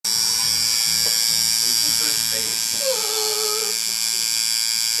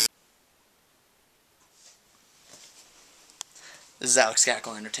This is Alex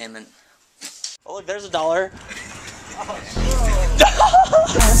Gackle Entertainment. Oh look, there's $1.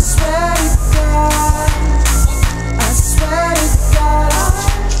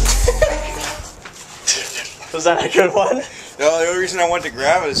 Was that a good one? No, the only reason I went to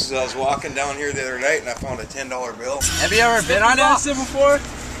grab it is because I was walking down here the other night and I found a $10 bill. Have you ever been on acid before?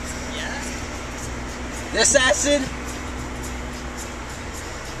 Yeah. This acid?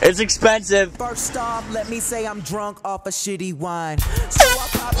 It's expensive. First off, let me say I'm drunk off a shitty wine. So I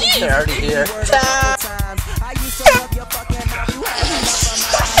probably They're already here. I used to love your fucking mouth. You had enough of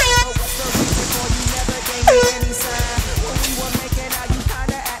mine. But what's the reason for you never gave me any sign? When we were making out, you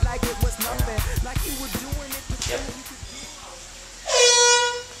kinda act like it was nothing. Like you were doing it with you.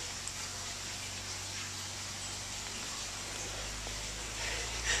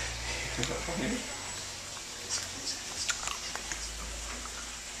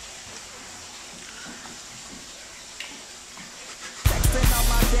 On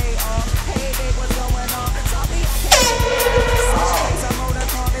my day off, hey babe, what's going on? Sorry, I can't. I'm on the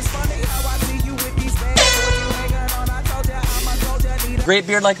call. It's funny how I see you with these bands. You hanging on? I told ya, I'm a soldier. Need a Great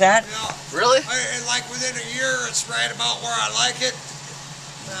beard like that? Yeah. Really? Like within a year, it's right about where I like it.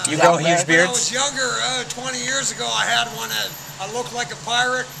 You grow huge When I beards? was younger, 20 years ago, I had one that I looked like a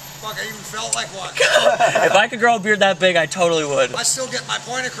pirate. Fuck, I even felt like one. If I could grow a beard that big, I totally would. I still get my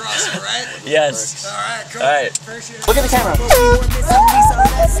point across here, right? Yes. All right, cool. All right. Appreciate it. Look at the camera.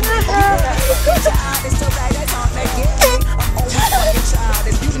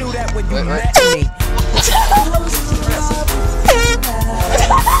 You knew that when you met me.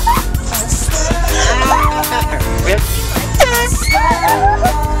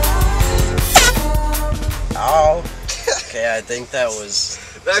 Oh. Okay, I think that was...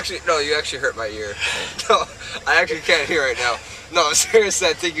 Actually, no, you actually hurt my ear. No, I actually can't hear right now. No, seriously,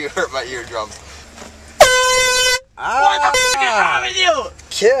 I think you hurt my eardrum. What the fuck is wrong with you?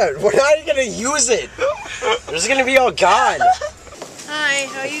 Kid, we're not even gonna use it. It's gonna be all gone. Hi,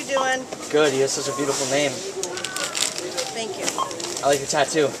 how you doing? Good, you have such a beautiful name. Thank you. I like the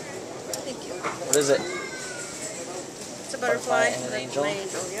tattoo. Thank you. What is it? It's a butterfly. And an angel? My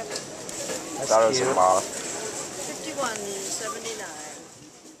angel, yep. That's Thought it was cute. a moth. 51.79.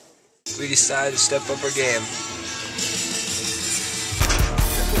 We decided to step up our game.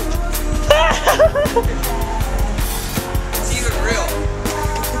 It's even real.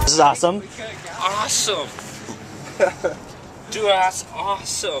 This is awesome. Awesome. Dude, that's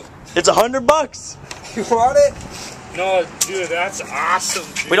awesome. It's $100. You want it? No, dude, that's awesome,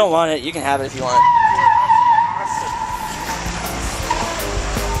 dude. We don't want it. You can have it if you want.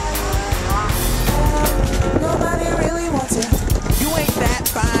 Nobody really wants you. You ain't that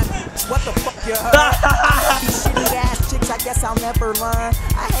fine. What the fuck you heard? These shitty ass chicks, I guess I'll never learn.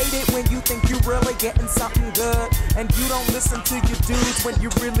 I hate it when you think you're really getting something good, and you don't listen to your dudes when you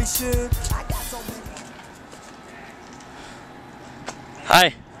really should. I got so many.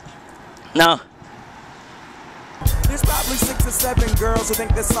 Hi. No. There's probably 6 or 7 girls who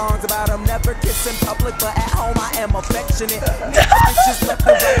think this song's about them never kiss in public, but at home I am affectionate. Bitches left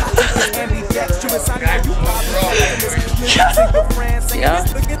to right, I think ambidextrous. I know you probably this. You see your friends saying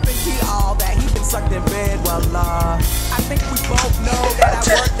this nigga think he all that. He been sucked in bed, well, I think we both know that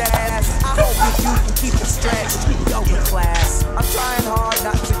I work that ass. I hope that you can keep it stretched. Yoga class. I'm trying hard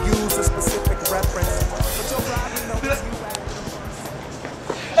not to use a specific reference, but you'll probably know this.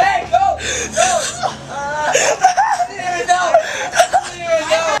 Hey, go! Go!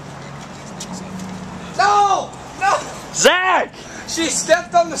 No! No! Zach! She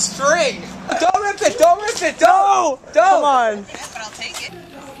stepped on the string! Don't rip it! Don't rip it! Don't! Don't! Come on. Yeah, but I'll take it.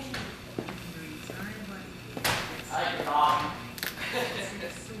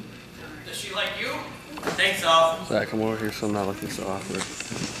 Does she like you? I think so. Zach, come over here so I'm not looking so awkward.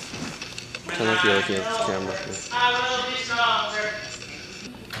 Pretend like you're looking at the camera. I will be stronger.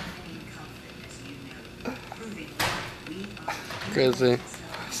 Crazy.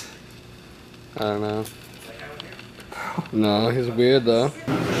 I don't know. No, he's weird though.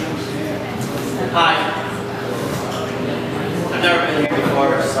 Hi. I've never been here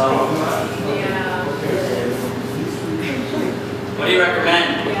before, so. What do you recommend?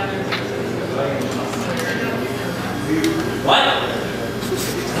 What?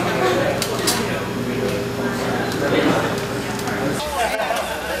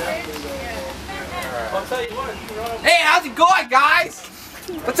 Hey, how's it going, guys?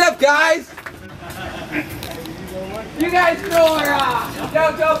 What's up, guys? You guys know where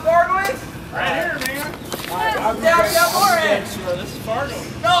downtown Fargo is? Right here, man. Downtown Morehead. This is Fargo.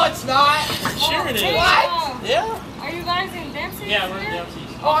 No, it's not. Sure it is. What? Yeah. Are you guys in Dempsey? Yeah, we're in Dempsey.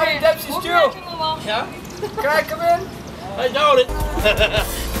 Oh, I'm in Dempsey's too. Yeah. Yeah? Can I come in? I doubt it.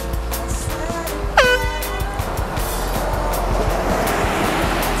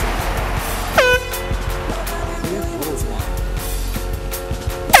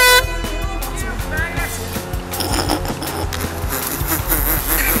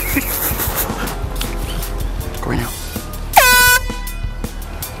 Go now.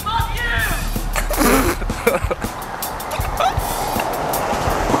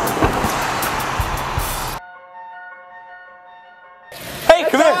 Hey,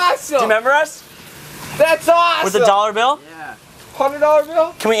 come here. Awesome. Do you remember us? That's awesome. With the $1 bill? Yeah. $100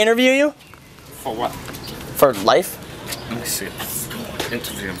 bill? Can we interview you? For what? For life? Let me see.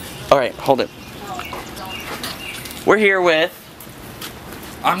 Interview. Alright, hold it. We're here with...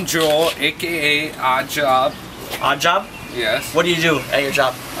 I'm Joel, aka Odd Job. Odd Job? Yes. What do you do at your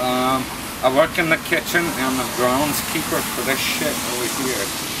job? I work in the kitchen and the groundskeeper for this shit over here.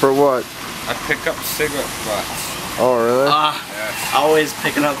 For what? I pick up cigarette butts. Oh, really? Yes. Always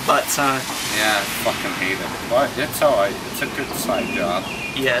picking up butts, huh? Yeah, I fucking hate it. But it's alright. It's a good side job.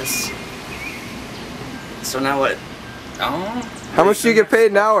 Yes. So now what? Oh. How much do you get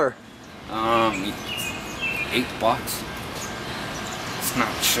paid an hour? $8. It's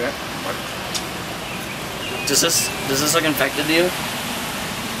not shit, but Does this look infected to you?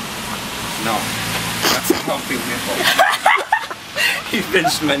 no. That's a healthy nipple. You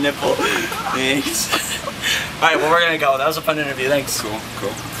pinched my nipple. Thanks. Alright, well we're gonna go. That was a fun interview. Thanks. Cool.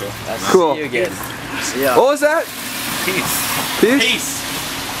 Cool. See you again. See ya. What was that? Peace. Peace? Peace.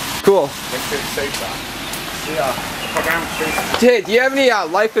 Cool. Make sure you say that. See ya. Hey, do you have any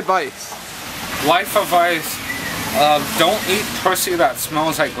life advice? Life advice, don't eat pussy that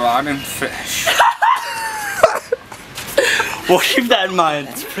smells like rotten fish. We'll keep that in mind.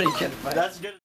 That's pretty good. That's good.